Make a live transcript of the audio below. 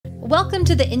Welcome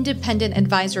to the Independent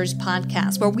Advisors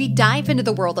Podcast, where we dive into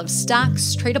the world of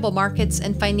stocks, tradable markets,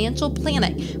 and financial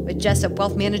planning with Jessup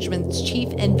Wealth Management's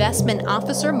Chief Investment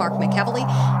Officer, Mark McEvely,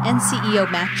 and CEO,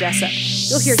 Matt Jessup.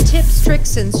 You'll hear tips,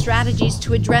 tricks, and strategies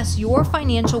to address your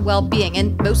financial well-being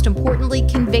and, most importantly,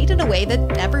 conveyed in a way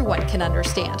that everyone can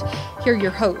understand. Here are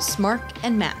your hosts, Mark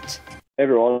and Matt. Hey,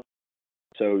 everyone.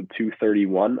 Episode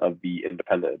 231 of the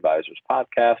Independent Advisors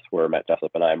Podcast, where Matt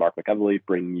Jessup and I, Mark McEvely,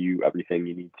 bring you everything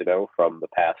you need to know from the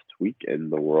past week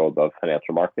in the world of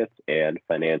financial markets and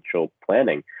financial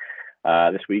planning.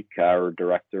 This week, our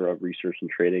Director of Research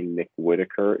and Trading, Nick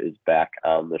Whitaker, is back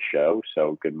on the show.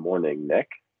 So good morning, Nick.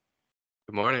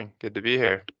 Good morning. Good to be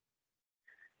here.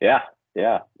 Yeah.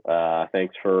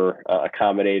 Thanks for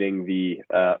accommodating the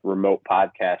remote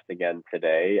podcast again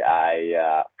today.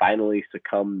 I finally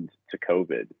succumbed to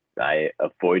COVID. I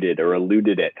avoided or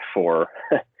eluded it for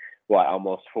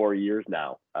almost 4 years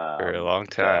now. For a long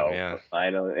time, yeah. I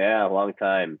know, a long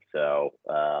time. So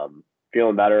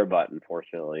feeling better, but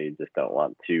unfortunately, just don't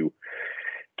want to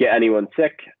get anyone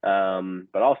sick.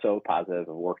 But also positive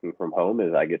of working from home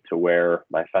is I get to wear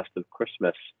my festive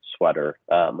Christmas sweater,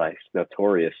 my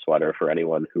notorious sweater for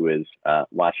anyone who is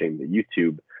watching the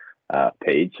YouTube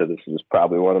page. So this is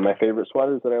probably one of my favorite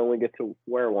sweaters that I only get to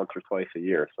wear once or twice a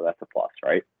year. So that's a plus,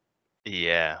 right?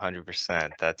 Yeah,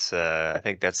 100%. That's I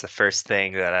think that's the first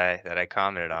thing that I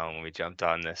commented on when we jumped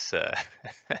on this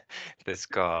this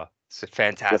call. It's a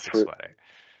fantastic sweater.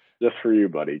 Just for you,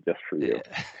 buddy. Just for you.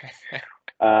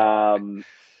 Yeah.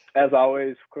 As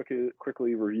always,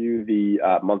 quickly review the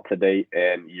month-to-date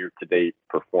and year-to-date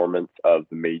performance of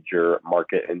the major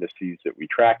market indices that we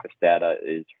track. This data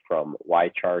is from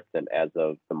YCharts and as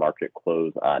of the market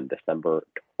close on December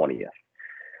 20th.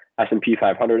 S&P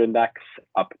 500 index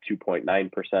up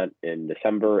 2.9% in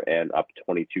December and up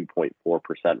 22.4%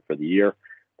 for the year.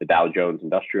 The Dow Jones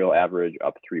Industrial Average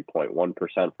up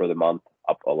 3.1% for the month,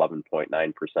 up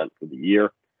 11.9% for the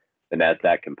year. The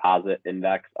NASDAQ Composite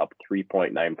Index up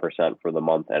 3.9% for the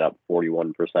month and up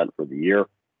 41% for the year.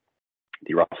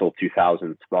 The Russell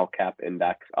 2000 Small Cap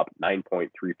Index up 9.3%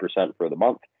 for the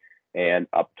month and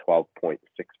up 12.6%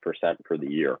 for the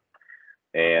year.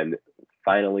 And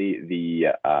finally, the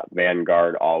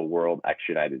Vanguard All World Ex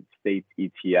United States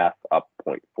ETF up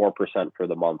 0.4% for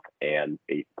the month and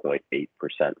 8.8%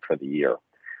 for the year.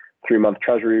 3-month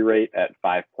Treasury rate at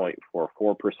 5.44%,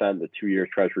 the 2-year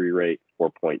Treasury rate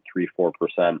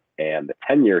 4.34%, and the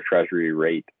 10-year Treasury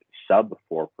rate sub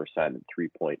 4% at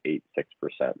 3.86%.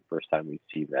 First time we've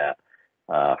seen that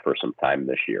for some time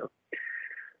this year.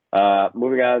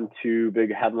 Moving on to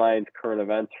big headlines, current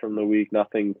events from the week,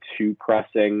 nothing too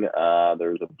pressing.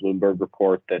 There's a Bloomberg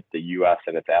report that the U.S.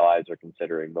 and its allies are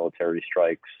considering military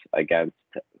strikes against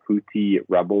Houthi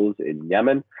rebels in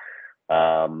Yemen.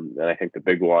 And I think the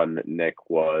big one, Nick,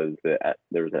 was that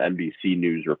there was an NBC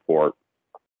News report.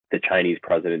 The Chinese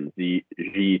President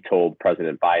Xi told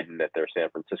President Biden at their San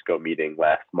Francisco meeting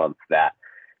last month that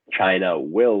China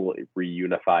will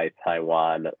reunify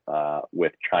Taiwan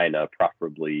with China,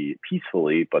 preferably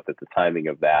peacefully, but that the timing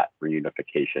of that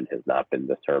reunification has not been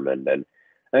determined. And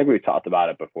I think we've talked about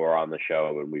it before on the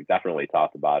show, and we've definitely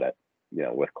talked about it,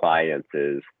 with clients,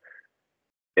 is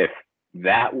if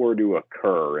that were to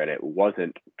occur and it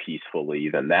wasn't peacefully,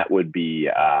 then that would be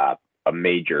a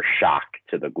major shock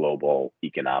to the global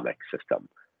economic system.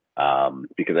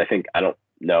 Because I don't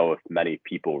know if many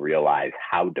people realize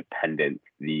how dependent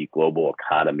the global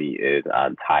economy is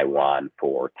on Taiwan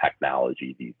for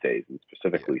technology these days, and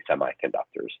specifically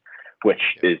semiconductors, which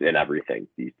is in everything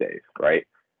these days, right?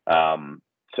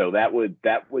 So that would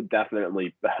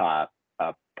definitely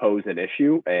pose an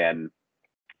issue. And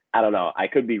I don't know, I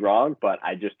could be wrong, but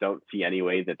I just don't see any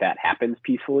way that happens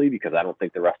peacefully, because I don't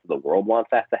think the rest of the world wants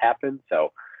that to happen.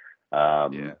 So,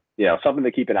 something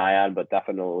to keep an eye on, but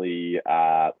definitely,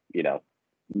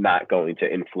 not going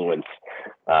to influence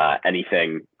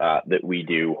anything that we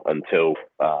do until,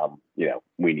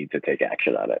 we need to take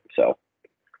action on it. So.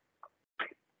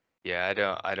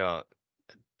 Yeah, I don't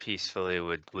peacefully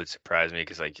would surprise me,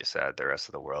 because like you said, the rest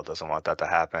of the world doesn't want that to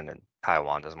happen, and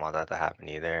Taiwan doesn't want that to happen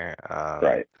either.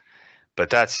 Right. But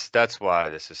that's why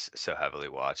this is so heavily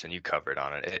watched, and you covered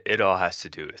on it. It all has to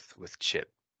do with chip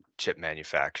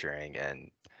manufacturing,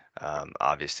 and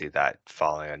obviously that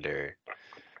falling under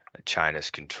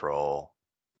China's control.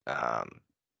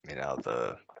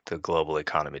 The global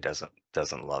economy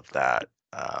doesn't love that.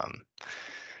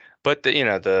 But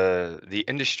the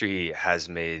industry has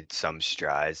made some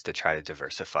strides to try to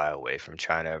diversify away from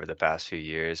China over the past few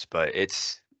years, but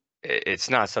it's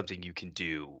not something you can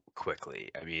do quickly.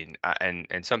 I mean,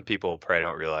 and some people probably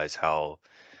don't realize how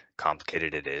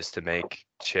complicated it is to make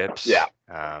chips. Yeah.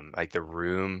 Like the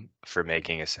room for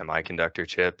making a semiconductor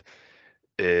chip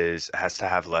has to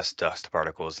have less dust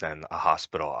particles than a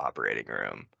hospital operating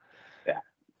room.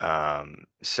 Yeah.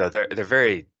 So they're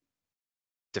very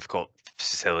difficult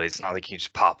facilities. It's not like you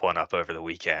just pop one up over the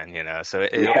weekend, you know. So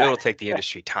Yeah. it'll take the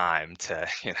industry time to,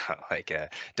 like Right.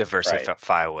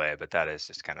 diversify away. But that is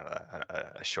just kind of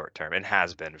a short term, and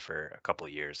has been for a couple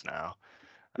of years now.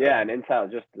 Yeah, and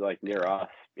Intel just like near Yeah, us,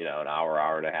 an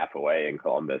hour and a half away in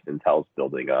Columbus, Intel's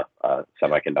building a yeah,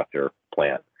 semiconductor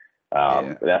plant. yeah,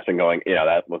 And that's been going,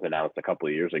 that was announced a couple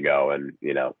of years ago, and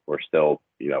we're still,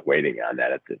 waiting on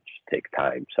that. It just takes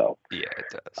time. So, yeah. It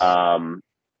does. um,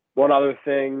 one other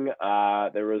thing,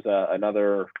 there was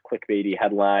another clickbaity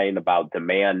headline about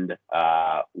demand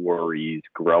worries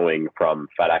growing from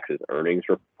FedEx's earnings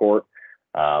report.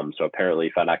 So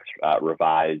apparently FedEx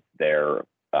revised their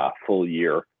full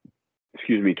year,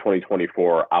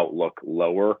 2024 outlook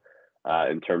lower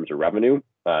in terms of revenue.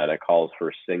 And it calls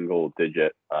for single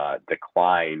digit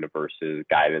decline versus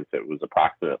guidance that was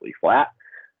approximately flat.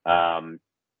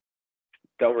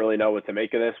 Don't really know what to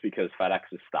make of this because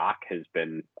FedEx's stock has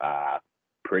been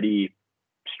pretty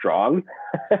strong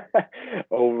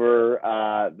over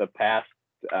the past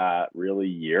really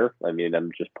year. I mean,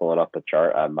 I'm just pulling up a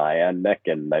chart on my end, Nick,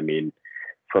 and I mean,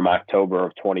 from October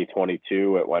of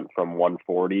 2022, it went from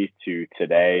 140 to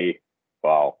today.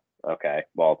 Well, okay.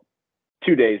 Well,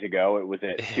 2 days ago, it was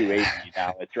at 280.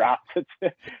 Now it dropped to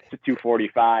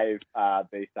 245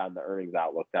 based on the earnings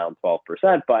outlook, down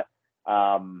 12%. But,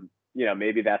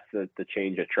 maybe that's the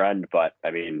change of trend. But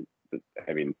I mean,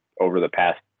 over the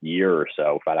past year or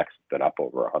so, FedEx has been up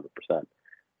over 100%.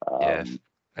 Yeah, In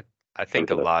I terms think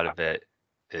a of lot of it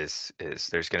is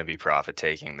there's going to be profit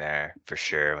taking there for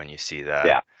sure when you see that.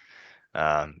 yeah,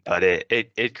 But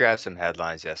it grabbed some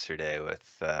headlines yesterday with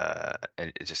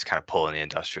and it just kind of pulling the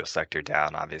industrial sector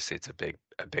down. Obviously, it's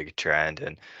a big trend,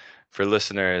 and for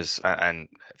listeners and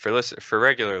for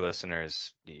regular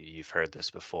listeners, you've heard this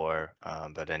before.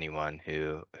 But anyone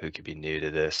who could be new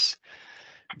to this,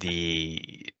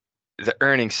 the the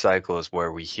earnings cycle is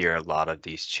where we hear a lot of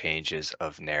these changes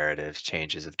of narratives,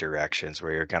 changes of directions,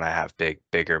 where you're going to have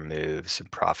bigger moves and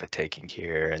profit taking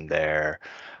here and there.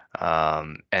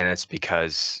 And it's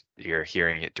because you're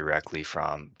hearing it directly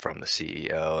from the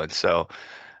CEO, and so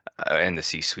and the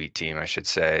C-suite team, I should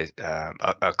say,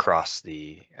 across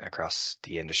the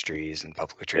industries and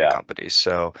publicly traded yeah, companies.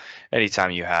 So anytime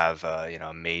you have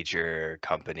a major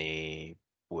company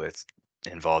with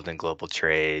involved in global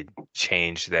trade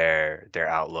change their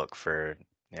outlook for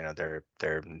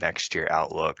their next year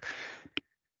outlook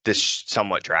this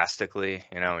somewhat drastically,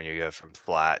 when you go from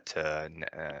flat to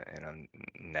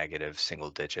negative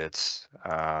single digits,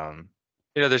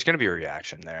 there's going to be a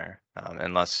reaction there,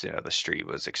 unless the street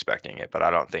was expecting it. But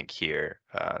I don't think here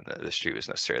the street was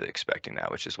necessarily expecting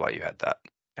that, which is why you had that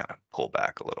kind of pull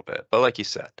back a little bit. But like you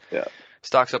said, yeah,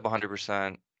 stock's up 100%.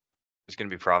 There's going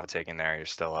to be profit taking there. You're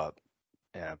still up,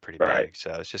 yeah, pretty right. big.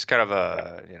 So it's just kind of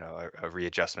a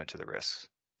readjustment to the risks.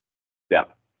 Yeah,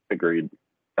 agreed.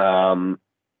 Um,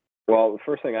 Well, the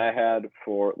first thing I had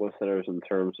for listeners in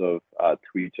terms of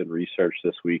tweets and research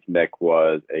this week, Nick,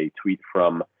 was a tweet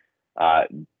from uh,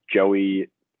 Joey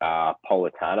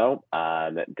Politano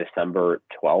on December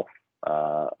 12th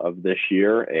of this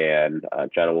year. And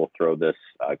Jenna will throw this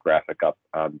graphic up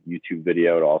on YouTube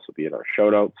video. It'll also be in our show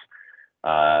notes.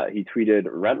 He tweeted,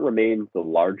 "Rent remains the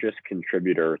largest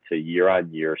contributor to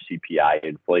year-on-year CPI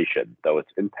inflation, though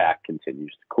its impact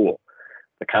continues to cool.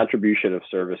 The contribution of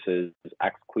services,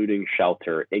 excluding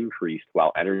shelter, increased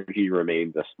while energy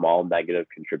remains a small negative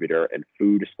contributor and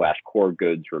food/core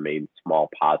goods remain small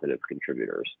positive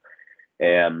contributors."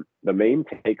 And the main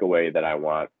takeaway that I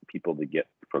want people to get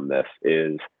from this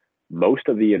is most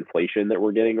of the inflation that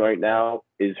we're getting right now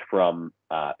is from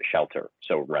shelter,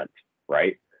 so rent,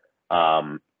 right?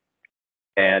 Um,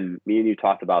 and me and you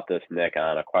talked about this, Nick,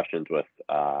 on a questions with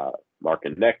Mark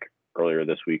and Nick earlier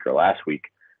this week or last week.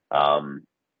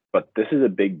 But this is a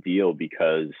big deal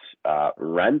because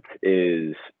rent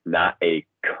is not a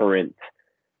current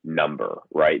number,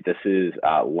 right? This is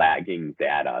lagging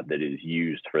data that is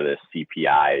used for this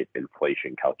CPI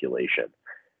inflation calculation.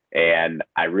 And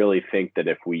I really think that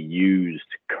if we used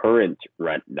current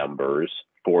rent numbers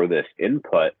for this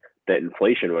input, that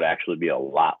inflation would actually be a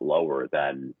lot lower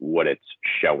than what it's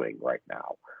showing right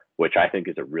now, which I think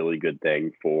is a really good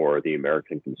thing for the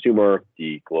American consumer,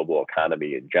 the global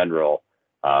economy in general,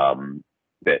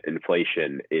 that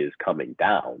inflation is coming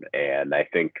down. And I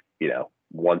think,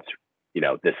 once,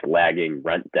 this lagging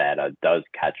rent data does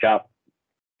catch up,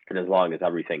 and as long as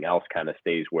everything else kind of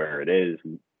stays where it is,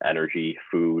 energy,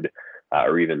 food,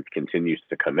 or even continues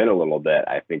to come in a little bit,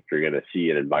 I think you're going to see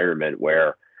an environment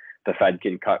where the Fed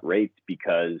can cut rates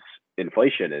because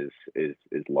inflation is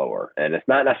lower. And it's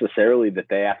not necessarily that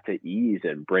they have to ease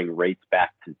and bring rates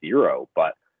back to zero,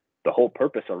 but the whole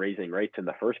purpose of raising rates in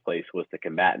the first place was to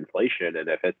combat inflation. And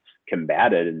if it's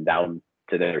combated and down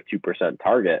to their 2%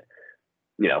 target,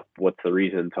 what's the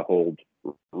reason to hold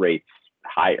rates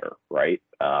higher, right?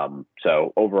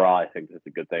 So overall, I think it's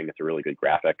a good thing. It's a really good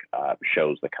graphic.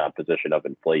 Shows the composition of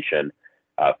inflation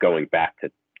going back to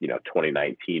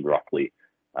 2019 roughly.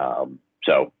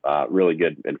 So really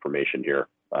good information here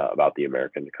about the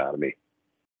American economy.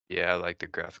 Yeah, I like the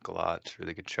graphic a lot. It's a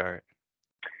really good chart.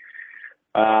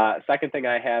 Second thing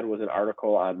I had was an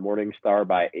article on Morningstar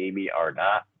by Amy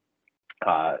Arnott,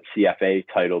 CFA,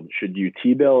 titled "Should You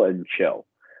T-Bill and Chill?"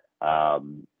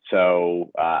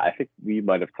 So I think we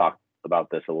might have talked about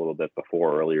this a little bit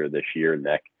before earlier this year,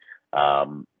 Nick.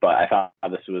 But I thought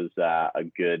this was a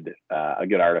good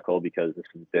article because this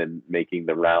has been making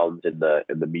the rounds in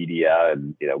the media,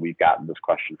 and we've gotten this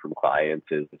question from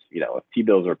clients: is if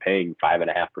T-bills are paying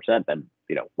 5.5%, then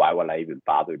why would I even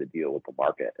bother to deal with the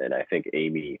market? And I think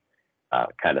Amy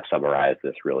kind of summarized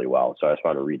this really well. So I just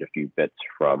want to read a few bits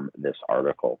from this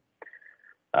article.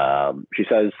 She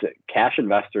says, cash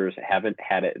investors haven't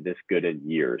had it this good in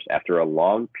years. After a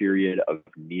long period of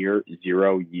near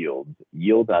zero yields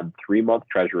on 3-month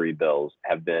treasury bills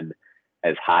have been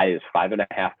as high as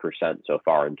 5.5% so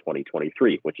far in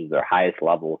 2023, which is their highest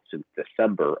level since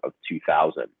December of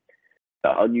 2000.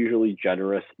 The unusually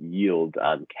generous yields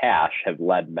on cash have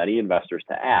led many investors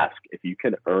to ask, if you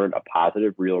can earn a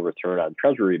positive real return on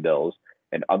treasury bills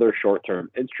and other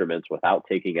short-term instruments without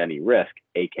taking any risk,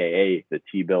 aka the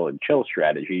T-bill and chill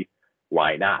strategy,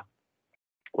 why not?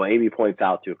 Well, Amy points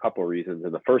out to a couple of reasons,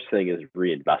 and the first thing is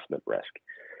reinvestment risk.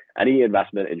 Any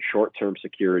investment in short-term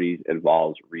securities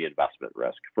involves reinvestment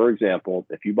risk. For example,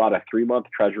 if you bought a 3-month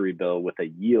treasury bill with a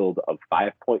yield of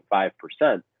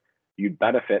 5.5%, you'd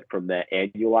benefit from that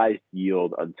annualized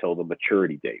yield until the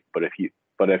maturity date. But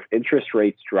if interest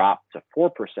rates drop to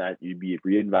 4%, you'd be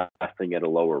reinvesting at a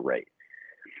lower rate.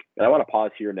 And I want to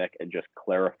pause here, Nick, and just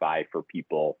clarify for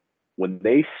people, when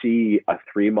they see a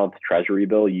 3-month treasury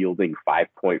bill yielding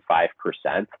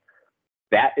 5.5%,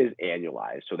 that is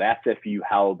annualized. So that's if you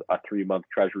held a 3-month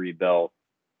treasury bill,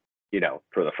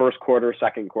 for the first quarter,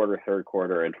 second quarter, third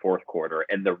quarter, and fourth quarter,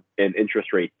 and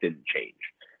interest rates didn't change,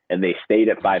 and they stayed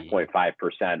at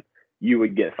 5.5%, you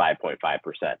would get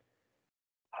 5.5%.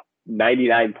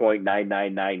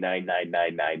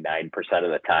 99.9999999%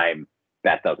 of the time,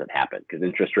 that doesn't happen because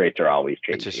interest rates are always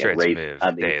changing. Interest rates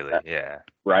move daily, yeah.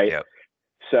 Right? Yep.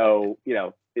 So,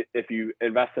 if you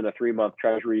invest in a 3-month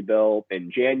treasury bill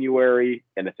in January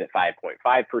and it's at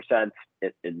 5.5%,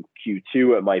 in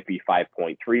Q2 it might be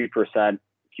 5.3%,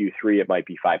 Q3 it might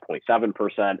be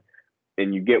 5.7%,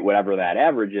 and you get whatever that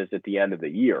average is at the end of the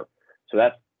year. So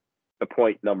that's the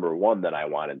point number one that I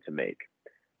wanted to make.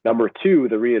 Number two,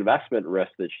 the reinvestment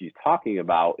risk that she's talking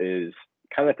about is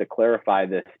kind of to clarify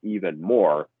this even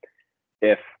more.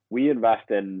 If we invest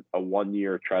in a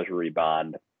 1-year treasury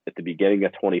bond at the beginning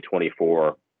of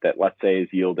 2024 that, let's say,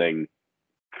 is yielding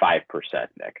 5%,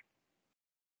 Nick,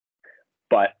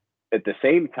 but at the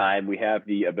same time we have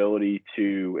the ability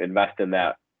to invest in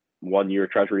that 1-year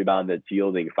treasury bond that's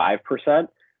yielding 5%,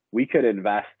 we could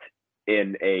invest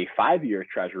in a 5-year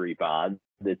treasury bond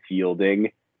that's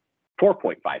yielding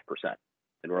 4.5%.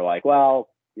 And we're like, well,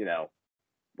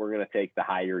 we're going to take the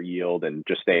higher yield and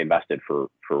just stay invested for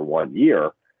 1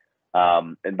 year.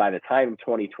 And by the time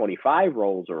 2025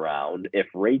 rolls around, if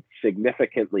rates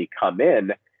significantly come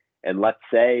in, and let's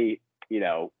say,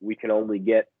 we can only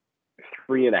get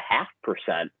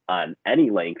 3.5% on any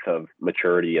length of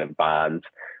maturity of bonds,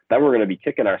 then we're going to be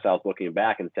kicking ourselves looking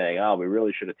back and saying, oh, we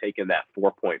really should have taken that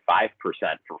 4.5%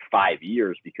 for 5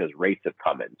 years because rates have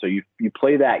come in. So you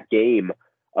play that game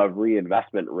of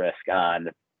reinvestment risk on,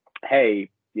 hey,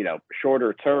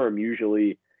 shorter term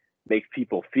usually makes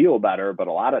people feel better, but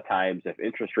a lot of times if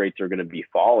interest rates are going to be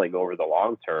falling over the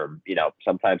long term,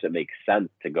 sometimes it makes sense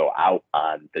to go out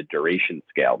on the duration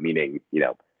scale, meaning,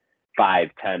 5,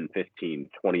 10, 15,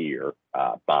 20-year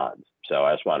bonds. So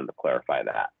I just wanted to clarify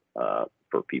that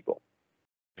for people.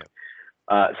 Yep.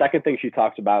 Second thing she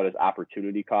talks about is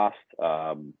opportunity cost.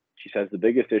 She says the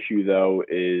biggest issue, though,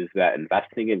 is that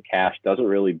investing in cash doesn't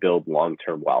really build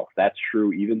long-term wealth. That's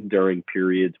true even during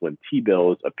periods when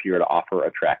T-bills appear to offer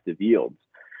attractive yields.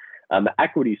 On the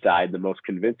equity side, the most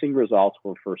convincing results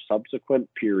were for subsequent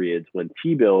periods when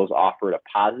T-bills offered a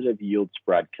positive yield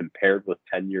spread compared with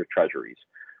 10-year treasuries.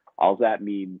 All that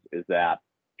means is that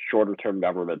shorter term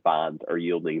government bonds are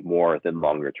yielding more than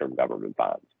longer term government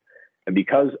bonds. And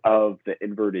because of the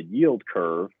inverted yield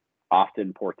curve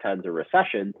often portends a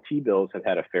recession, T-bills have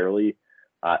had a fairly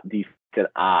decent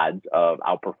odds of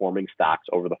outperforming stocks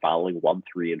over the following 1,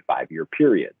 3, and 5-year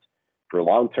periods. For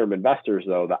long-term investors,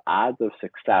 though, the odds of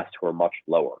success were much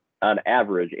lower. On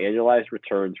average, annualized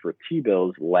returns for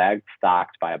T-bills lagged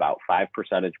stocks by about 5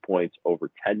 percentage points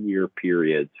over 10-year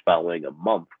periods following a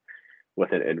month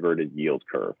with an inverted yield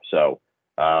curve. So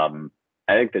I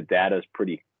think the data is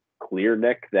pretty clear,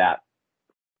 Nick, that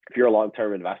if you're a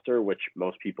long-term investor, which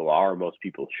most people are, most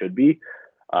people should be,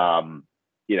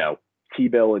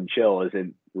 T-bill and chill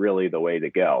isn't really the way to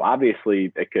go.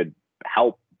 Obviously, it could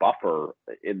help buffer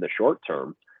in the short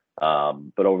term,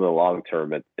 but over the long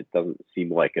term, it doesn't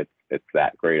seem like it's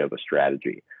that great of a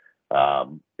strategy.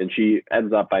 And she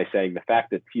ends up by saying the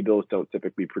fact that T-bills don't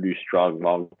typically produce strong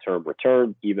long-term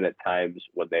returns, even at times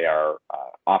when they are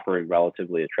offering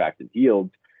relatively attractive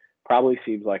yields, probably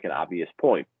seems like an obvious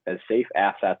point, as safe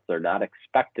assets are not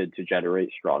expected to generate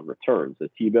strong returns. The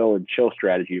T-bill and chill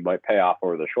strategy might pay off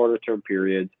over the shorter term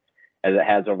periods, as it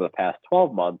has over the past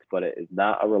 12 months, but it is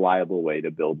not a reliable way to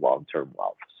build long-term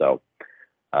wealth. So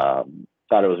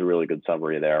thought it was a really good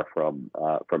summary there from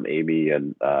Amy.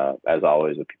 And as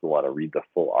always, if people want to read the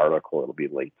full article, it'll be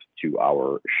linked to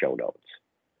our show notes.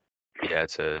 Yeah,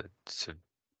 it's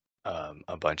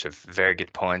a bunch of very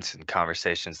good points and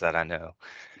conversations that I know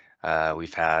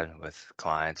we've had with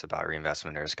clients about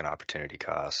reinvestment risk and opportunity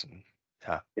costs. And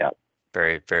yeah,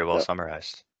 very, very well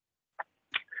summarized.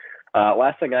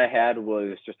 Last thing I had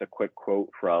was just a quick quote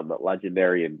from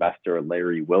legendary investor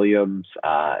Larry Williams.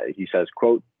 He says,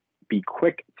 quote, "Be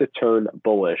quick to turn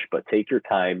bullish, but take your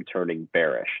time turning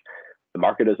bearish. The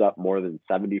market is up more than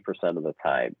 70% of the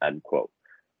time," end quote.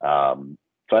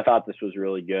 So I thought this was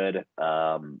really good.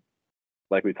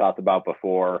 Like we talked about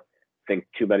before, I think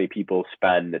too many people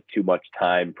spend too much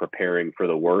time preparing for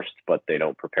the worst, but they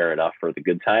don't prepare enough for the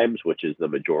good times, which is the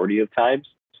majority of times.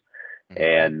 Mm-hmm.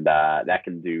 And that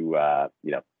can do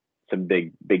some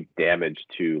big damage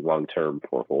to long-term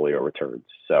portfolio returns.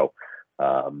 So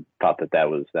thought that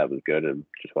was good, and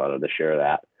just wanted to share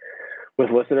that with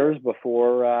listeners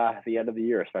before the end of the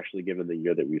year, especially given the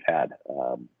year that we've had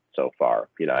so far.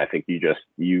 I think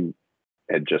you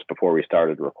had just before we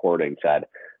started recording said,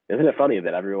 isn't it funny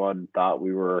that everyone thought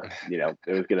we were, it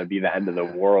was going to be the end of the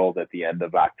world at the end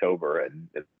of October, and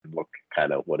look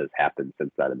kind of what has happened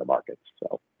since then in the markets.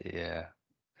 So yeah,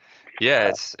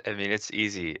 it's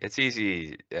easy. It's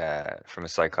easy from a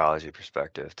psychology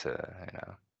perspective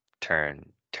to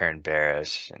turn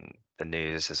bearish, and the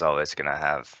news is always going to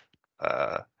have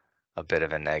a bit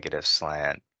of a negative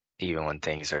slant, even when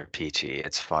things are peachy.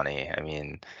 It's funny.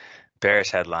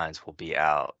 Bearish headlines will be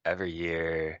out every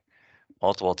year,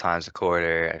 multiple times a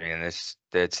quarter.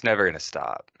 It's never going to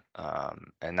stop.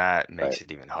 And that makes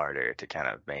it even harder to kind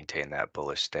of maintain that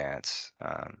bullish stance.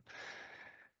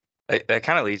 That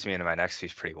kind of leads me into my next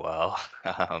piece pretty well.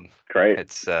 Great.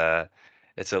 It's a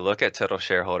look at total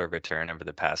shareholder return over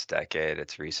the past decade.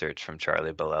 It's research from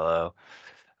Charlie Bolello.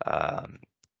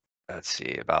 Let's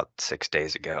see, about 6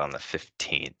 days ago on the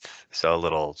 15th. So a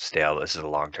little stale. This is a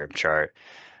long-term chart.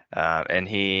 And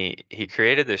he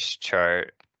created this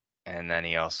chart, and then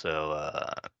he also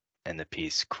in the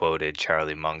piece quoted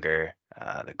Charlie Munger.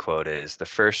 The quote is, "The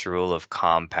first rule of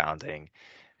compounding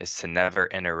is to never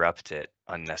interrupt it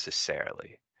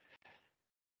unnecessarily."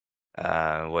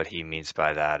 What he means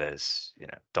by that is,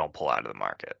 don't pull out of the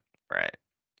market, right?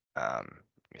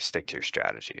 Stick to your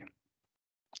strategy.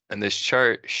 And this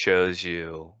chart shows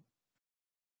you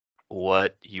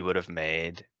what you would have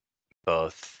made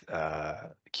both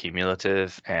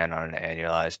cumulative and on an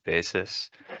annualized basis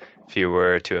if you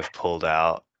were to have pulled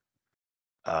out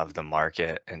of the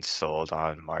market and sold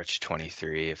on March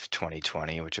 23 of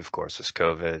 2020, which of course was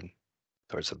COVID,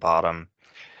 towards the bottom,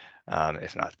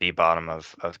 if not the bottom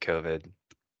of COVID.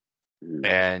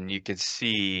 And you can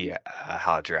see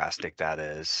how drastic that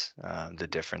is. The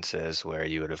difference is where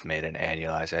you would have made an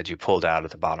annualized, had you pulled out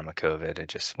at the bottom of COVID, it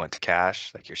just went to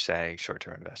cash, like you're saying,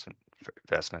 short-term investment,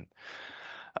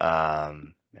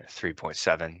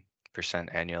 3.7%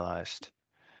 annualized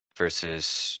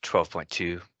versus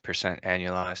 12.2%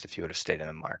 annualized if you would have stayed in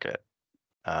the market.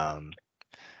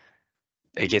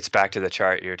 It gets back to the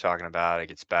chart you're talking about. It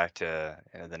gets back to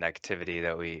the negativity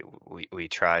that we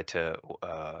try to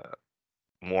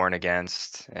warn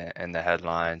against, and the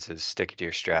headlines is stick to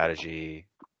your strategy.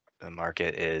 The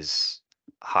market is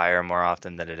higher more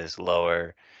often than it is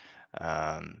lower.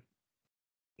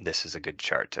 This is a good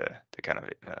chart to kind of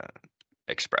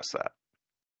express that.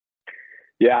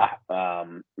 Yeah,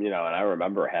 and I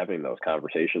remember having those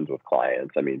conversations with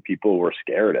clients. I mean, people were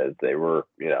scared as they were,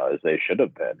 as they should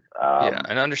have been. Yeah,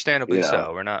 and understandably You know,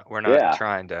 so. We're not yeah,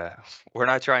 trying to we're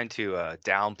not trying to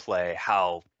downplay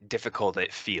how difficult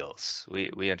it feels.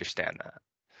 We understand that.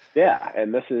 yeah,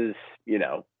 and this is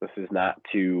not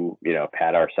to,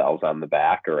 pat ourselves on the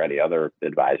back or any other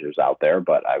advisors out there,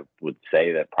 but I would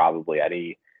say that probably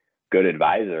any good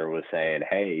advisor was saying,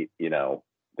 hey,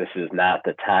 this is not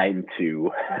the time to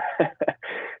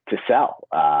to sell.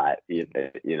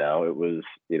 It was,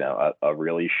 a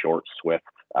really short, swift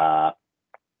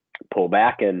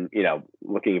pullback, and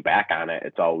looking back on it,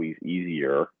 it's always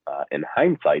easier in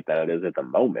hindsight than it is at the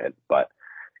moment. But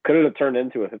could it have turned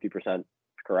into a 50%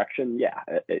 correction? Yeah,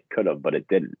 it could have, but it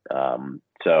didn't.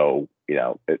 So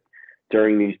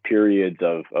during these periods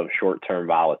of short-term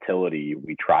volatility,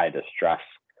 we try to stress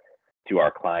to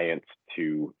our clients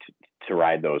to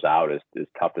ride those out, as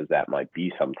tough as that might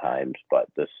be sometimes. But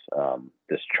this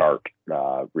chart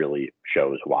really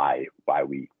shows why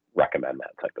we recommend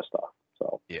that type of stuff.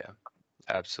 So Yeah,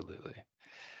 absolutely.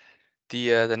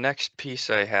 The next piece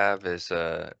I have is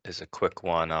a quick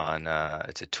one on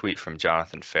it's a tweet from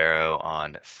Jonathan Farrow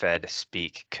on Fed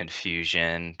speak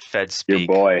confusion. Fed your speak,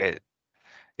 boy,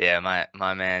 yeah,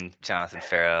 my man Jonathan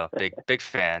Farrow, big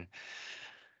fan.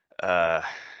 Uh,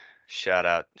 shout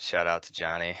out to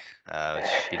Johnny,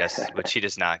 which he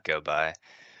does not go by.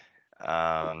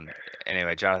 Um,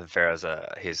 anyway, Jonathan Farrow's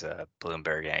he's a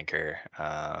Bloomberg anchor,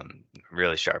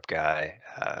 really sharp guy.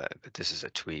 But this is a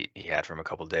tweet he had from a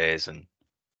couple days, and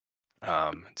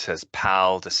it says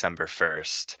Powell December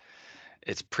 1st.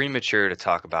 It's premature to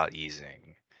talk about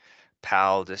easing.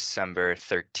 Powell December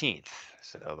 13th,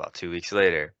 so about 2 weeks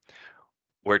later.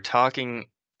 We're talking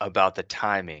about the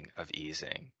timing of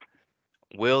easing.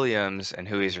 Williams, and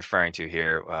who he's referring to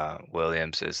here,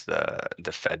 Williams is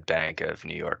the Fed Bank of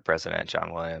New York president,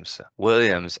 John Williams.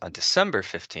 Williams on December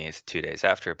 15th, 2 days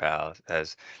after Powell,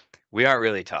 says, we aren't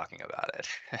really talking about it.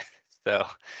 So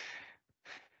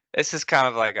this is kind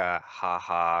of like a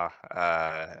ha-ha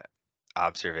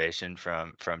observation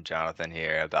from Jonathan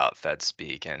here about Fed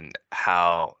speak and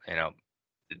how,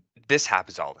 this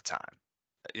happens all the time.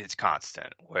 It's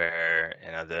constant where,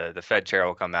 the Fed chair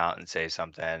will come out and say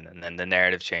something, and then the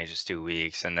narrative changes 2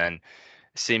 weeks, and then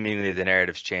seemingly the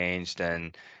narrative's changed,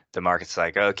 and the market's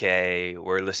like, okay,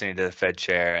 we're listening to the Fed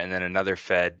chair, and then another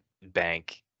Fed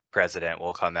bank president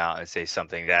will come out and say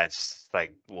something that's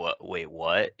like, what? Wait,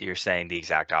 what? You're saying the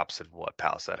exact opposite of what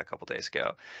Powell said a couple days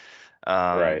ago.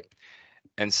 Um, right?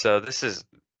 and so this is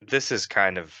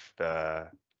kind of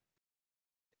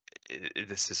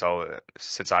this is all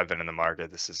since I've been in the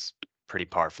market. This is pretty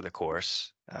par for the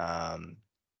course, and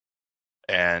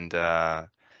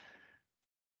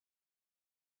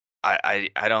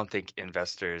I don't think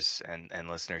investors and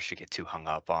listeners should get too hung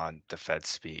up on the Fed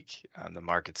speak. The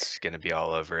market's going to be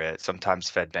all over it. Sometimes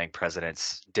Fed bank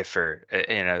presidents differ.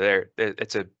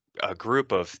 It's a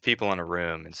group of people in a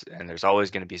room, and there's always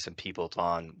going to be some people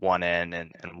on one end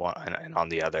and on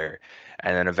the other,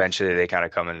 and then eventually they kind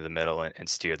of come into the middle and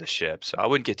steer the ship. So I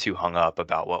wouldn't get too hung up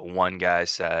about what one guy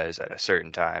says at a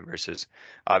certain time versus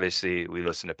obviously we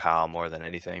listen to Powell more than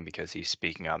anything because he's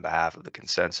speaking on behalf of the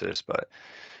consensus, but.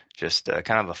 Just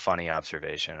kind of a funny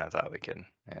observation. I thought we could,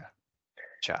 yeah,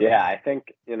 chat Yeah, about. I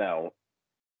think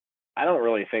I don't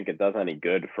really think it does any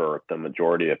good for the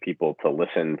majority of people to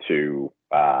listen to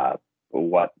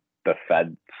what the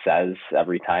Fed says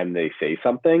every time they say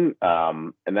something.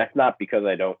 And that's not because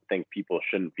I don't think people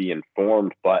shouldn't be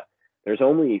informed, but there's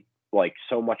only like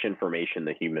so much information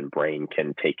the human brain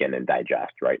can take in and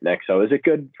digest, right, Nick? So is it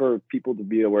good for people to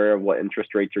be aware of what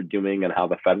interest rates are doing and how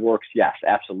the Fed works? Yes,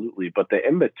 absolutely. But the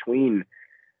in between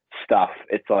stuff,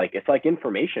 it's like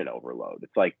information overload.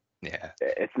 It's like Yeah,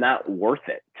 it's not worth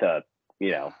it to,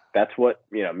 that's what,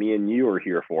 me and you are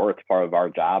here for. It's part of our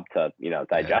job to, yeah,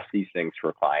 digest these things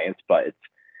for clients. But it's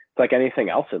like anything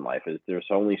else in life, is there's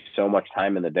only so much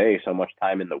time in the day, so much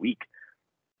time in the week.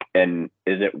 And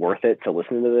is it worth it to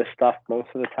listen to this stuff most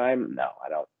of the time? No, I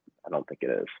don't think it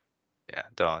is. yeah.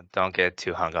 Don't get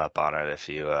too hung up on it if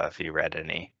you read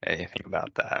anything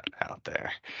about that out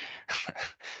there.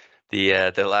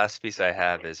 The last piece I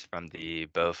have is from the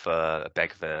BOFA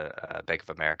Bank of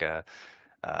America,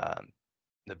 um,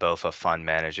 the BOFA Fund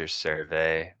Managers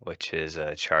Survey, which is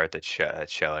a chart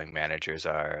that's showing managers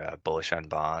are bullish on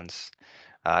bonds.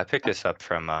 I picked this up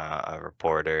from a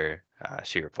reporter.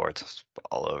 She reports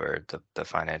all over the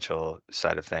financial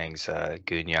side of things,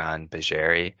 Gunjan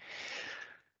Bajeri.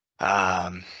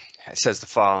 Um, It says the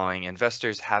following: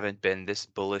 investors haven't been this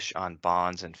bullish on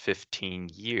bonds in 15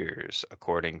 years,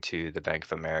 according to the Bank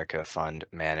of America Fund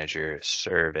Manager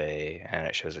Survey. And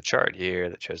it shows a chart here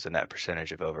that shows the net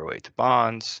percentage of overweight to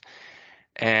bonds.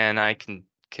 And I can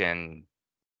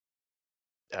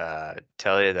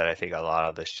tell you that I think a lot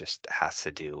of this just has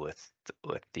to do with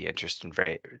the interest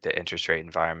rate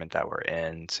environment that we're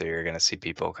in. So you're going to see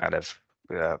people kind of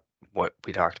what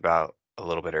we talked about a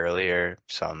little bit earlier.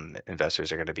 Some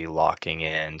investors are going to be locking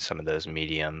in some of those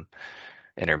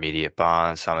intermediate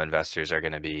bonds. Some investors are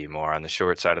going to be more on the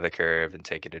short side of the curve and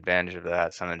taking advantage of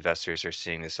that. Some investors are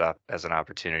seeing this up as an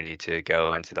opportunity to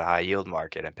go into the high yield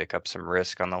market and pick up some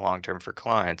risk on the long term for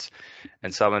clients.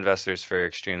 And some investors, for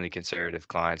extremely conservative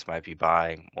clients, might be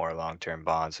buying more long-term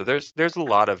bonds. So there's a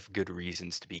lot of good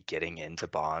reasons to be getting into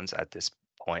bonds at this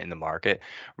point in the market,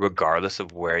 regardless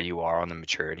of where you are on the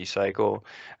maturity cycle.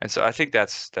 And so I think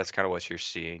that's kind of what you're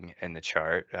seeing in the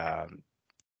chart. But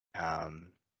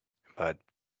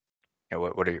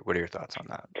what are your thoughts on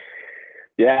that?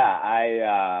 Yeah,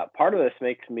 I part of this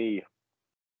makes me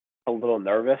a little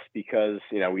nervous because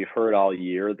we've heard all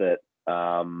year that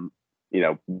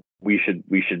we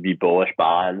should be bullish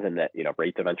bonds and that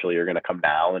rates eventually are going to come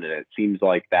down, and it seems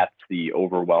like that's the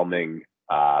overwhelming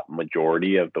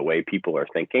majority of the way people are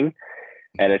thinking.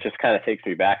 And it just kind of takes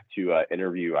me back to an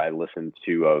interview I listened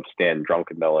to of Stan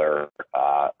Druckenmiller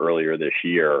earlier this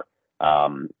year,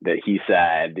 that he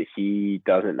said he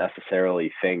doesn't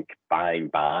necessarily think buying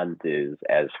bonds is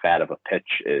as fat of a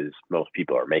pitch as most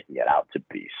people are making it out to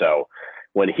be. So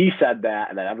when he said that,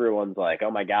 and then everyone's like,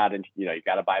 oh my God, and you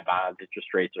got to buy bonds,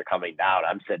 interest rates are coming down,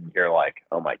 I'm sitting here like,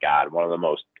 oh my God, one of the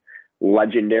most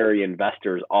legendary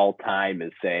investors all time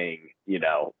is saying,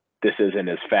 this isn't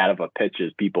as fat of a pitch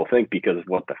as people think because of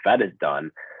what the Fed has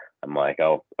done. I'm like,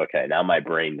 oh, okay, now my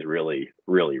brain's really,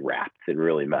 really wrapped and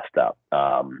really messed up.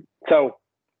 So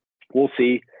we'll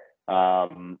see.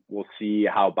 We'll see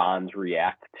how bonds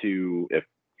react to if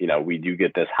we do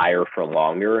get this higher for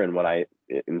longer. And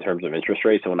in terms of interest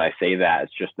rates, and when I say that,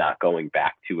 it's just not going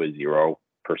back to a 0%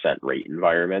 rate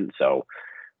environment. So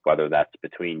whether that's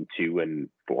between 2 and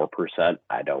 4%,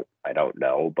 I don't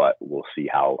know, but we'll see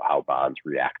how bonds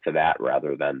react to that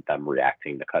rather than them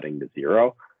reacting to cutting to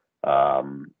 0.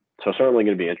 So certainly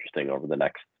going to be interesting over the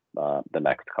next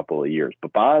couple of years.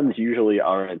 But bonds usually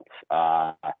aren't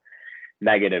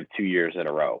negative 2 years in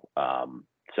a row.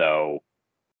 So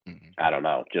I don't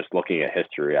know. Just looking at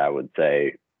history, I would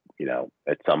say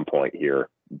at some point here,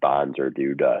 bonds are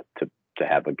due to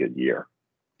have a good year.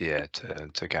 Yeah,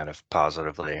 to kind of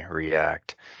positively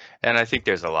react. And I think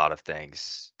there's a lot of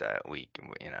things that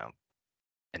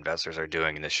investors are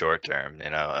doing in the short term,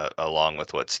 along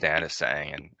with what Stan is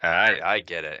saying. And I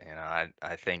get it. I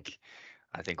think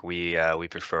we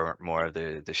prefer more of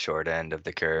the short end of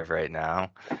the curve right now.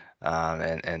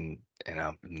 And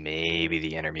maybe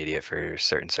the intermediate for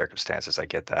certain circumstances. I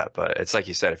get that. But it's like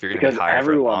you said, if you're going to be higher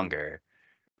for longer,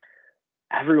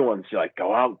 everyone's like,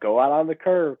 go out on the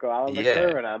curve, curve.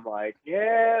 And I'm like,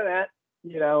 yeah,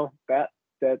 that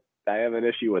I have an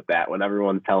issue with that when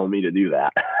everyone's telling me to do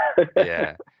that.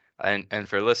 Yeah. And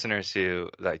for listeners who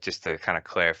like, just to kind of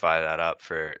clarify that up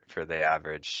for the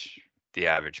average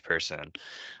person,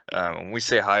 when we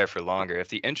say higher for longer, if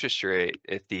the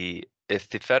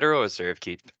Federal Reserve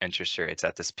keeps interest rates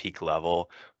at this peak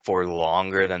level for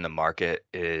longer than the market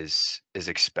is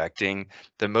expecting,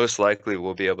 then most likely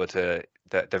we'll be able to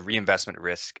the reinvestment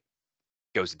risk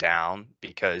goes down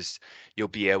because you'll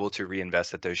be able to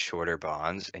reinvest at those shorter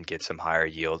bonds and get some higher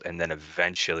yield and then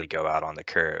eventually go out on the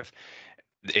curve.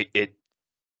 The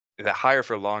higher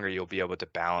for longer, you'll be able to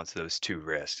balance those two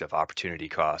risks of opportunity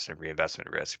cost and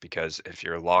reinvestment risk. Because if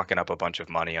you're locking up a bunch of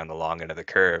money on the long end of the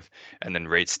curve and then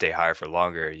rates stay higher for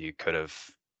longer, your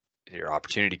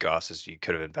opportunity cost is you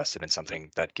could have invested in something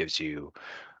that gives you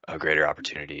a greater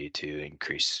opportunity to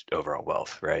increase overall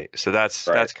wealth, right? So that's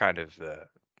kind of the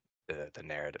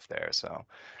narrative there. So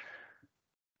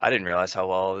I didn't realize how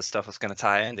well all this stuff was going to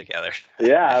tie in together.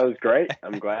 Yeah, it was great.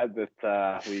 I'm glad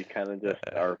that we kind of just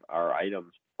our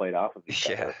items played off of each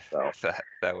other. So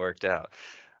that worked out.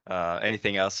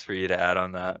 Anything else for you to add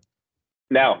on that?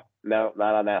 No, not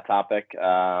on that topic.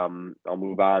 I'll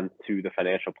move on to the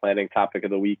financial planning topic of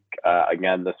the week.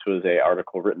 Again, this was an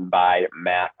article written by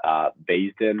Matt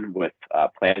Baisden with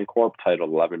PlanCorp, titled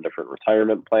 11 Different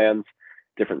Retirement Plans,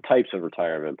 Different Types of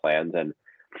Retirement Plans. And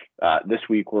this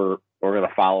week we're going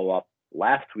to follow up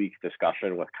last week's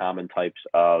discussion with common types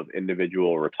of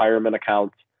individual retirement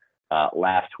accounts.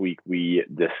 Last week, we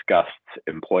discussed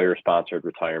employer-sponsored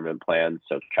retirement plans.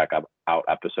 So check out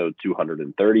episode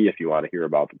 230 if you want to hear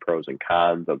about the pros and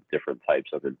cons of different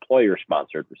types of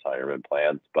employer-sponsored retirement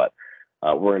plans. But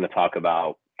we're going to talk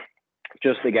about,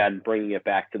 just again, bringing it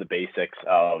back to the basics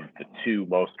of the two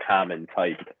most common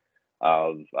types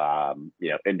of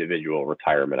individual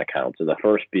retirement accounts. And the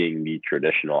first being the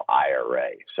traditional IRA.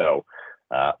 So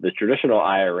the traditional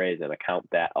IRA is an account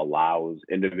that allows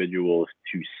individuals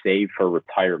to save for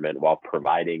retirement while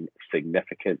providing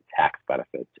significant tax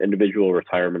benefits. Individual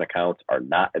retirement accounts are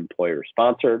not employer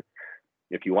sponsored.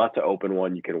 If you want to open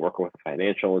one, you can work with a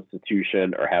financial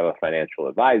institution or have a financial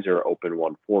advisor open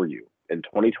one for you. In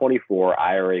 2024,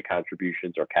 IRA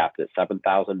contributions are capped at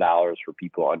 $7,000 for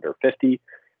people under 50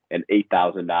 and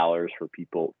 $8,000 for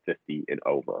people 50 and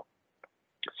over.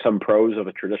 Some pros of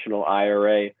a traditional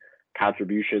IRA: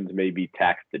 contributions may be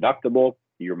tax deductible.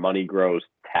 Your money grows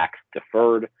tax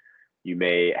deferred. You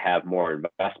may have more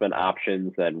investment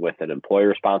options than with an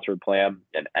employer sponsored plan,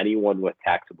 and anyone with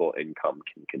taxable income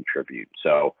can contribute.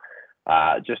 So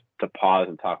just to pause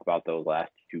and talk about those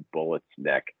last two bullets,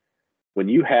 Nick, when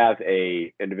you have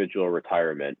a individual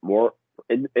retirement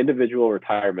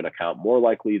account, more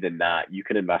likely than not, you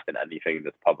can invest in anything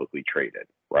that's publicly traded,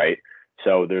 right?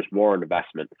 So there's more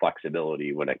investment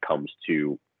flexibility when it comes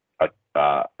to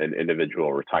an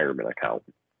individual retirement account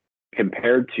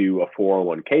compared to a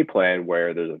 401k plan,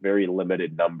 where there's a very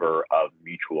limited number of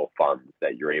mutual funds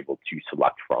that you're able to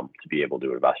select from to be able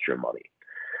to invest your money.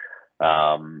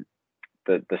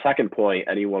 The second point,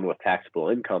 anyone with taxable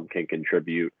income can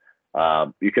contribute.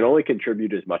 You can only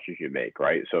contribute as much as you make,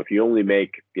 right? So if you only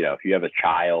make, if you have a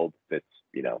child that's,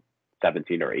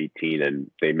 17 or 18 and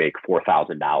they make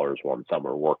 $4,000 one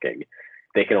summer working,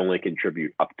 they can only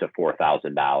contribute up to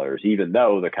 $4,000, even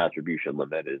though the contribution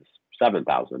limit is $7,000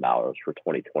 for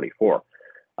 2024.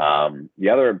 The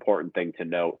other important thing to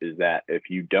note is that if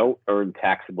you don't earn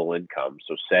taxable income,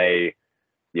 so say,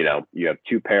 you have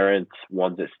two parents,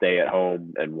 one's that stay at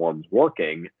home and one's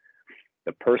working,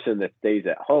 the person that stays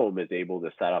at home is able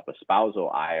to set up a spousal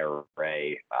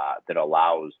IRA that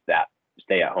allows that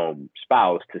stay-at-home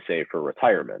spouse to save for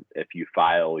retirement if you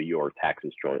file your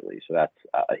taxes jointly. So that's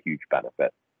a huge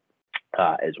benefit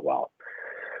as well.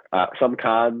 Some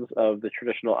cons of the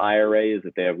traditional IRA is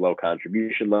that they have low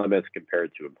contribution limits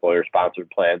compared to employer-sponsored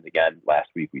plans. Again, last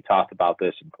week we talked about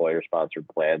this. Employer-sponsored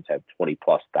plans have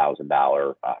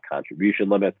 $20,000+ contribution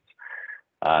limits.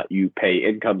 You pay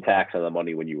income tax on the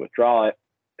money when you withdraw it,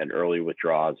 and early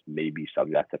withdrawals may be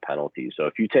subject to penalties. So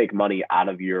if you take money out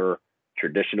of your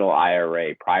traditional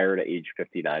IRA prior to age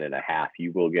 59 and a half,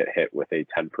 you will get hit with a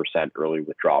 10% early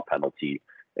withdrawal penalty,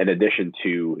 in addition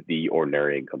to the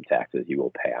ordinary income taxes you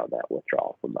will pay on that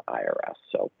withdrawal from the IRS.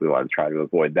 So we want to try to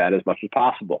avoid that as much as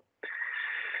possible.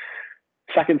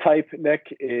 Second type, Nick,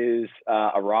 is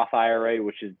a Roth IRA,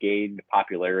 which has gained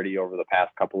popularity over the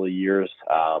past couple of years.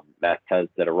 That says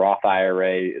that a Roth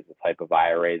IRA is a type of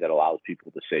IRA that allows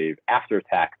people to save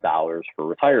after-tax dollars for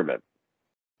retirement.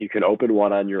 You can open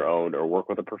one on your own or work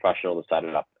with a professional to set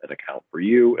up an account for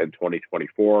you. In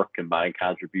 2024, combined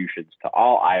contributions to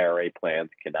all IRA plans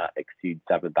cannot exceed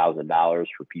 $7,000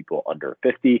 for people under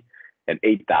 50 and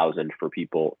 $8,000 for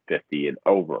people 50 and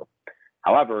over.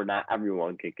 However, not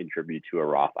everyone can contribute to a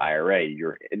Roth IRA.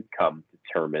 Your income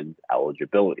determines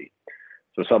eligibility.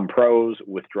 So some pros: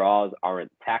 withdrawals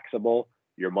aren't taxable.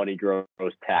 Your money grows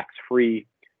tax-free.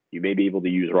 You may be able to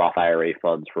use Roth IRA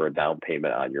funds for a down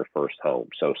payment on your first home.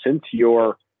 So since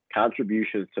your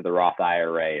contributions to the Roth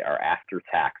IRA are after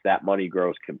tax, that money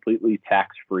grows completely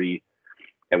tax-free.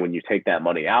 And when you take that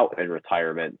money out in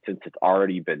retirement, since it's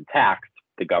already been taxed,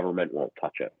 the government won't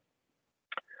touch it.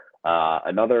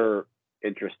 Another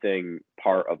interesting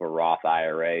part of a Roth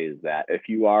IRA is that if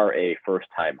you are a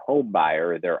first-time home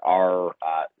buyer, there are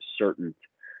certain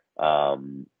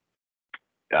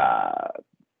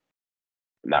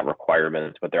not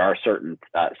requirements, but there are certain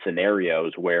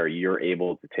scenarios where you're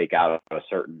able to take out a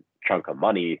certain chunk of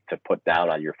money to put down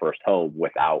on your first home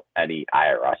without any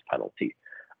IRS penalty.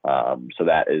 So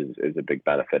that is a big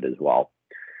benefit as well.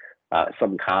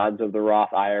 Some cons of the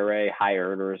Roth IRA: high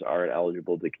earners aren't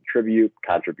eligible to contribute,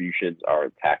 contributions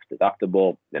aren't tax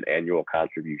deductible, and annual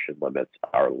contribution limits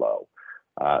are low.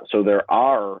 So there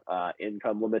are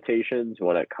income limitations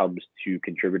when it comes to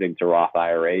contributing to Roth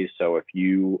IRAs. So if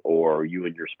you or you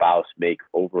and your spouse make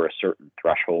over a certain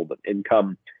threshold of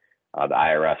income, the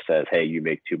IRS says, hey, you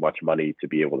make too much money to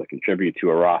be able to contribute to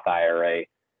a Roth IRA,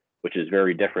 which is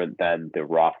very different than the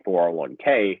Roth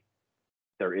 401k.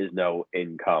 There is no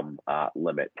income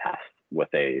limit test with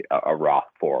a Roth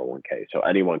 401k. So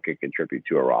anyone can contribute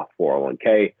to a Roth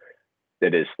 401k.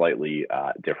 it is slightly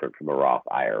different from a Roth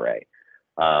IRA.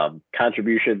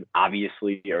 Contributions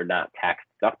obviously are not tax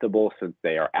deductible since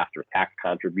they are after tax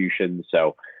contributions.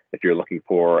 So if you're looking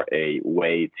for a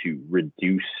way to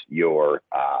reduce your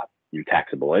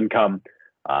taxable income,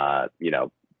 the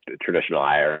traditional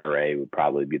IRA would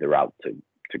probably be the route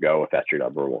to go if that's your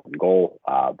number one goal,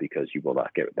 because you will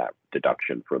not get that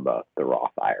deduction from the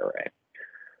Roth IRA.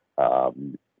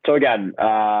 So again,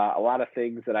 a lot of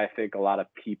things that I think a lot of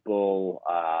people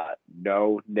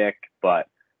know, Nick, but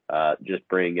just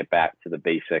bringing it back to the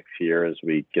basics here as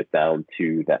we get down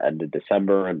to the end of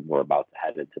December and we're about to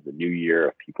head into the new year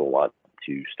if people want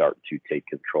to start to take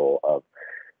control of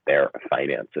their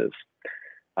finances.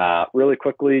 Really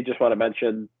quickly, just want to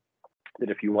mention that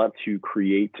if you want to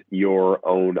create your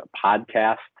own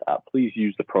podcast, please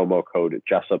use the promo code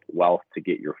Jessup Wealth to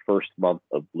get your first month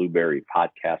of Blueberry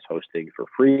podcast hosting for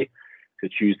free. To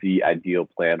choose the ideal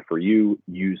plan for you,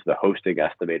 use the hosting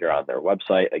estimator on their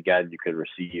website. Again, you can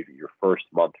receive your first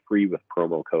month free with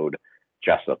promo code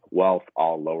Jessup Wealth,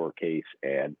 all lowercase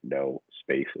and no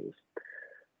spaces.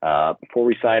 Before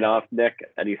we sign off, Nick,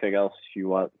 anything else you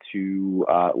want to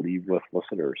leave with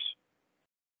listeners?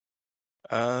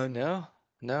 No.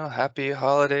 Happy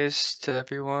holidays to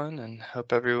everyone, and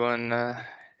hope everyone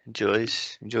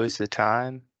enjoys the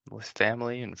time with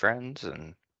family and friends,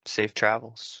 and safe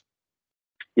travels.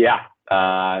 Yeah,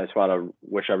 I just want to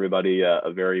wish everybody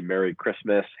a very Merry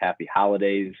Christmas, Happy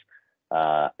Holidays,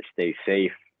 stay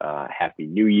safe, Happy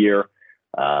New Year.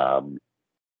 Kind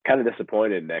of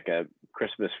disappointed, Nick.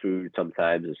 Christmas food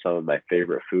sometimes is some of my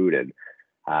favorite food, and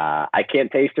I can't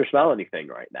taste or smell anything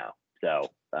right now. So,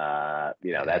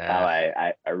 that's how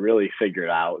I really figured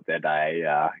out that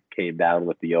I came down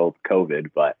with the old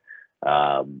COVID, but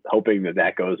hoping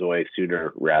that goes away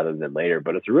sooner rather than later.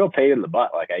 But it's a real pain in the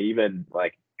butt. Like I even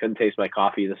couldn't taste my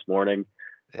coffee this morning.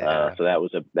 So that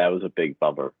was a big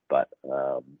bummer, but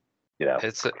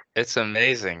it's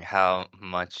amazing how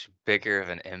much bigger of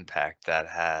an impact that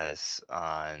has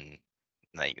on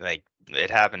like it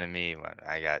happened to me when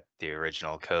I got the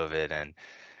original COVID, and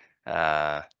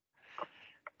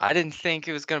I didn't think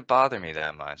it was gonna bother me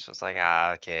that much. I was like,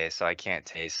 okay, so I can't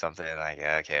taste something, like,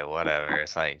 okay, whatever.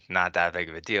 It's like not that big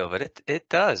of a deal, but it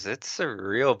does. It's a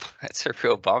real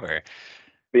bummer.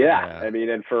 Yeah, I mean,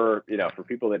 and for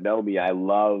people that know me, I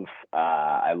love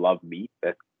meat.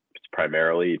 It's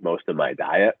primarily most of my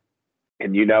diet,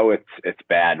 and it's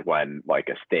bad when like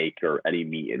a steak or any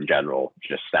meat in general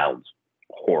just sounds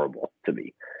horrible to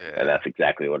me. And that's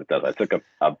exactly what it does. I took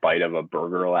a bite of a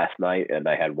burger last night, and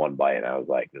I had one bite, and I was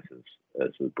like, this is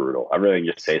brutal. Everything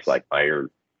just tastes like iron.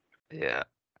 Yeah.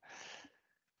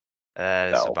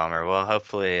 That is a bummer. Well,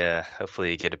 hopefully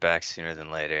you get it back sooner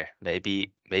than later.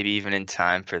 Maybe even in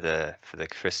time for the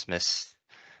Christmas.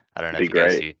 I don't know if you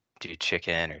guys do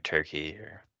chicken or turkey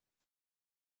or.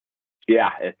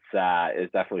 Yeah, it's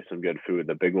definitely some good food.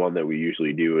 The big one that we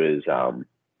usually do is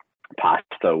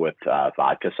pasta with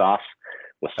vodka sauce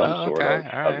with some sort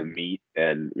of meat,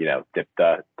 and dip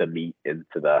the meat into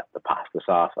the pasta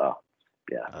sauce.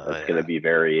 It's going to be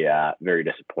very very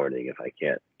disappointing if I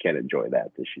can't enjoy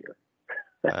that this year.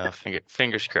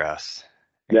 Fingers crossed.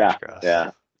 Fingers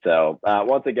crossed. So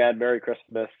once again, Merry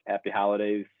Christmas, Happy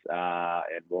Holidays,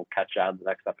 and we'll catch you on the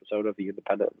next episode of the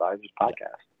Independent Advisors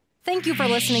Podcast. Thank you for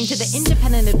listening to the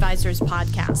Independent Advisors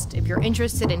Podcast. If you're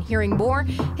interested in hearing more,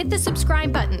 hit the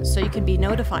subscribe button so you can be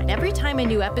notified every time a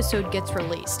new episode gets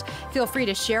released. Feel free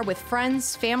to share with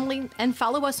friends, family, and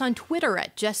follow us on Twitter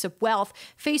at Jessup Wealth,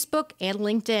 Facebook, and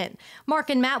LinkedIn.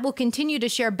 Mark and Matt will continue to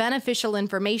share beneficial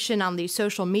information on these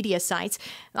social media sites.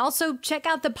 Also, check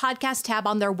out the podcast tab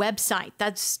on their website.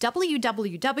 That's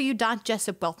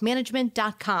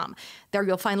www.jessupwealthmanagement.com. There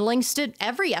you'll find links to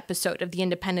every episode of the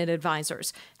Independent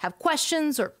Advisors. Have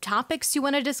questions or topics you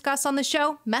want to discuss on the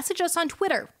show? Message us on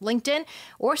Twitter, LinkedIn,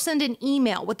 or send an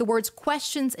email with the words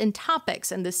questions and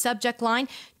topics in the subject line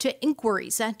to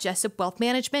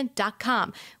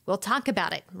inquiries@jessupwealthmanagement.com. We'll talk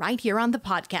about it right here on the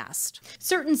podcast.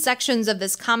 Certain sections of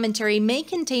this commentary may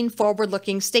contain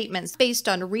forward-looking statements based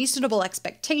on reasonable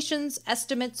expectations,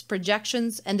 estimates,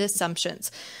 projections, and assumptions.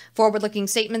 Forward-looking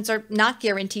statements are not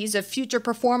guarantees of future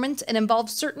performance and involve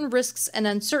certain risks and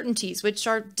uncertainties which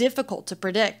are difficult to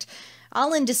predict.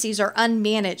 All indices are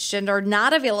unmanaged and are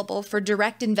not available for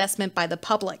direct investment by the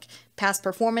public. Past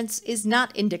performance is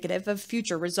not indicative of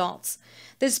future results.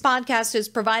 This podcast is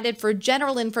provided for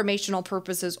general informational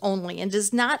purposes only and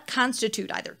does not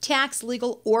constitute either tax,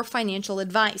 legal, or financial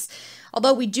advice.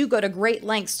 Although we do go to great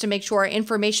lengths to make sure our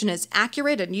information is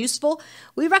accurate and useful,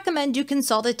 we recommend you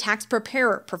consult a tax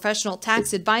preparer, professional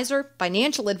tax advisor,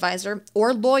 financial advisor,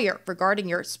 or lawyer regarding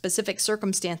your specific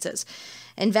circumstances.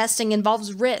 Investing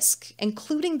involves risk,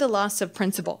 including the loss of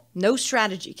principal. No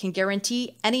strategy can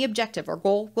guarantee any objective or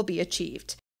goal will be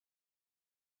achieved.